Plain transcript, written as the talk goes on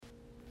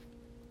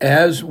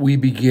As we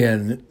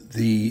begin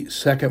the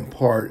second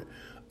part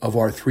of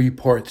our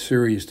three-part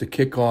series to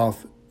kick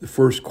off the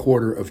first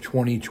quarter of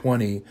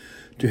 2020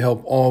 to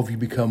help all of you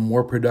become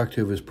more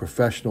productive as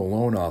professional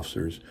loan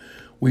officers,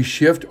 we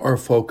shift our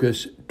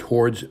focus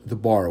towards the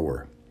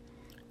borrower.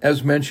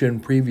 As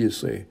mentioned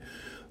previously,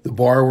 the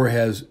borrower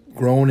has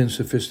grown in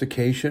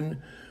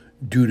sophistication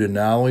due to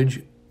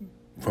knowledge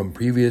from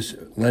previous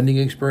lending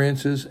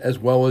experiences, as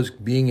well as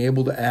being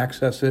able to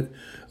access it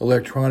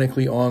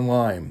electronically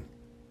online.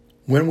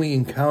 When we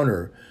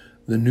encounter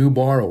the new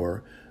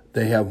borrower,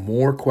 they have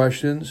more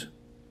questions,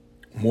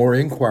 more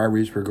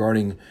inquiries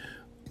regarding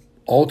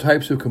all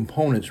types of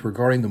components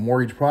regarding the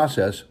mortgage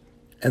process,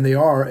 and they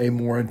are a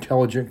more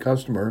intelligent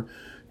customer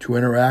to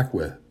interact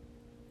with.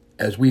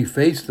 As we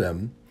face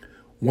them,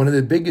 one of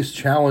the biggest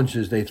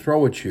challenges they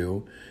throw at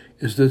you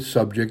is the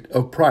subject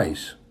of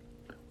price,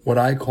 what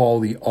I call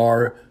the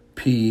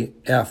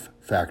RPF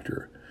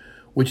factor,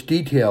 which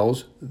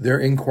details their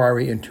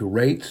inquiry into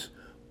rates,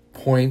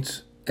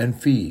 points, and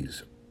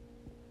fees.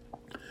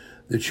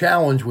 The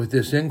challenge with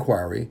this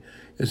inquiry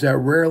is that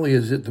rarely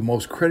is it the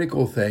most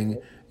critical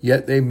thing,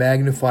 yet they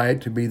magnify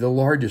it to be the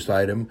largest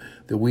item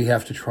that we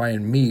have to try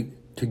and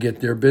meet to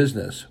get their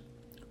business.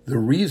 The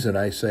reason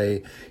I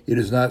say it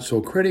is not so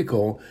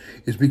critical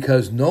is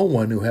because no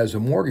one who has a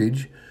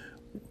mortgage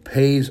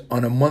pays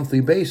on a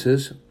monthly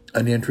basis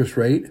an interest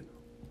rate,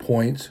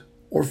 points,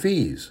 or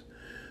fees.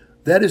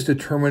 That is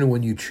determined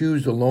when you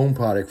choose the loan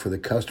product for the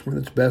customer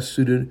that's best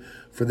suited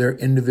for their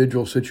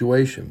individual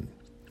situation.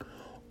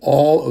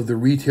 All of the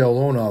retail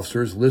loan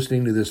officers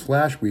listening to this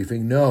flash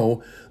briefing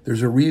know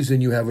there's a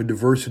reason you have a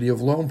diversity of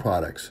loan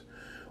products,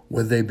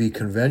 whether they be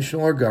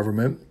conventional or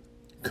government,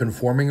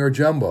 conforming or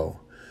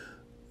jumbo.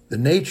 The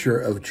nature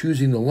of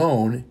choosing the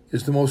loan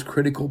is the most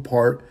critical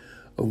part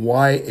of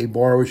why a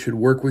borrower should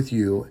work with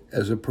you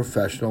as a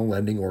professional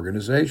lending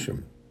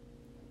organization.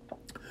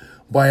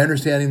 By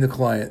understanding the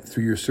client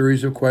through your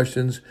series of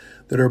questions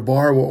that are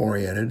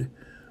borrower-oriented,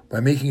 by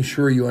making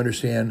sure you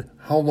understand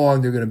how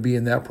long they're going to be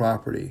in that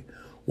property,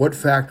 what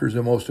factors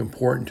are most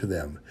important to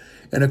them,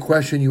 and a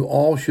question you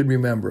all should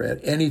remember at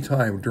any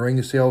time during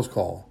a sales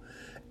call.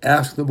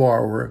 Ask the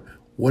borrower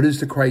what is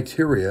the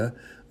criteria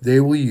they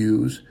will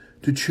use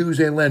to choose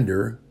a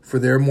lender for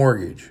their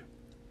mortgage.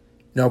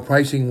 Now,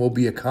 pricing will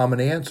be a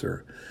common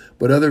answer,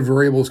 but other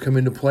variables come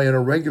into play on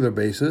a regular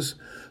basis,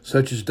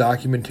 such as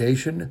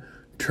documentation,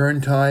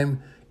 turn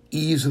time,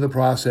 ease of the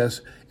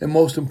process, and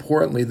most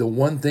importantly, the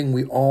one thing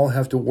we all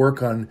have to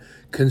work on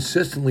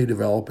consistently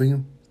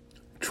developing,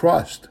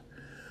 trust.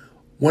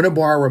 When a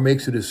borrower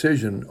makes a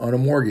decision on a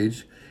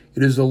mortgage,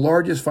 it is the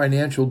largest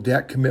financial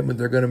debt commitment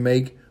they're going to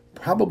make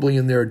probably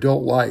in their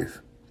adult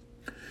life.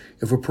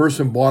 If a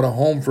person bought a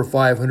home for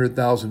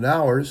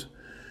 $500,000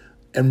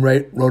 and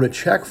wrote a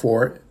check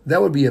for it,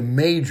 that would be a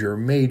major,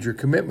 major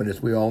commitment,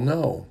 as we all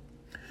know.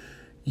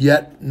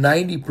 Yet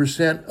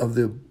 90% of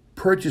the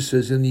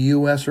purchases in the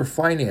U.S. are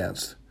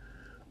financed.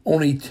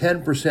 Only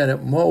 10%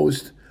 at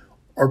most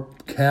are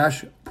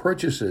cash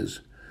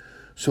purchases.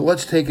 So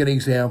let's take an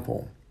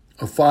example.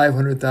 A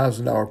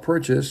 $500,000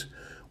 purchase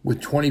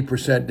with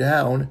 20%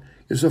 down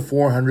is a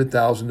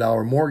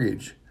 $400,000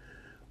 mortgage.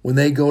 When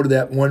they go to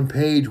that one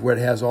page where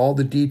it has all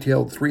the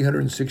detailed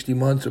 360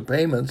 months of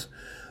payments,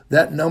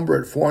 that number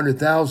at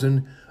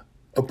 $400,000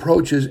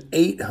 approaches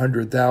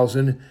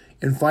 $800,000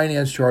 in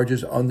finance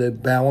charges on the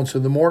balance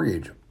of the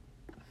mortgage.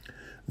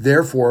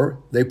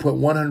 Therefore, they put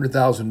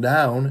 $100,000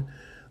 down,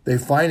 they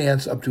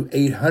finance up to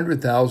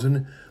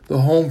 $800,000.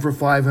 The home for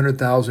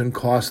 $500,000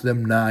 costs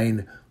them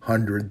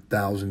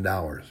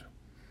 $900,000.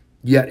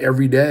 Yet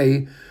every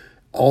day,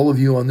 all of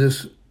you on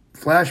this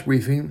flash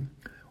briefing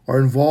are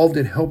involved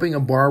in helping a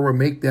borrower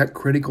make that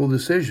critical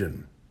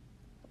decision.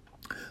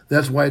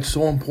 That's why it's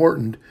so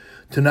important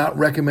to not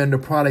recommend a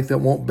product that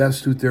won't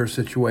best suit their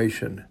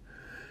situation.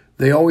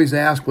 They always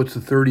ask what's the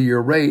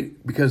 30-year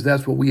rate because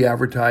that's what we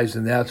advertise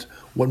and that's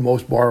what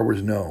most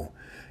borrowers know.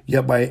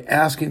 Yet by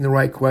asking the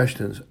right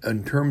questions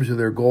in terms of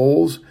their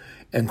goals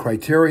and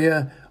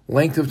criteria,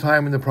 length of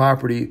time in the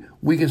property,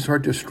 we can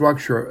start to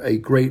structure a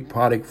great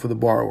product for the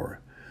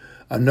borrower.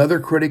 Another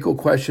critical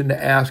question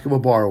to ask of a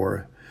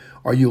borrower: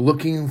 are you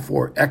looking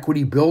for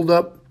equity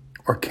buildup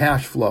or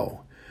cash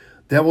flow?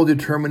 That will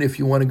determine if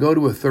you want to go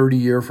to a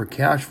 30-year for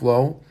cash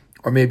flow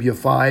or maybe a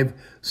 5,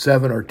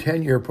 7, or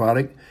 10-year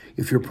product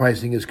if your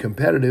pricing is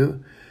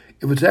competitive.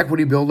 If it's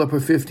equity buildup, a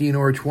 15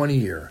 or a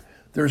 20-year.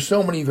 There are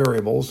so many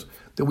variables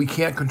that we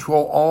can't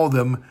control all of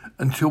them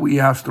until we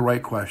ask the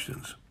right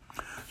questions.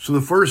 So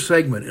the first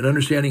segment in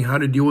understanding how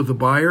to deal with the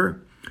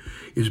buyer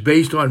is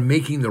based on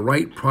making the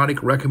right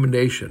product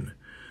recommendation.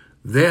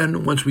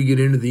 Then, once we get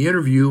into the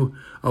interview,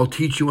 I'll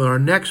teach you in our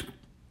next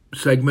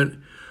segment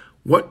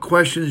what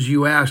questions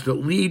you ask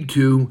that lead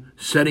to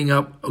setting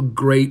up a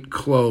great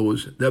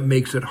close that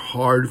makes it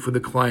hard for the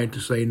client to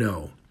say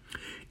no.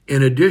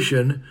 In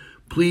addition,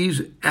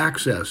 please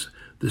access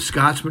the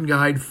Scotsman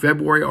Guide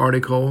February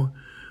article,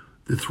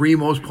 The 3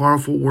 Most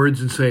Powerful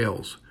Words in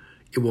Sales.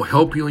 It will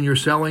help you in your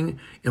selling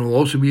and will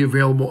also be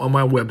available on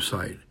my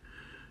website.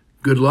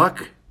 Good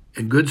luck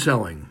and good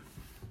selling.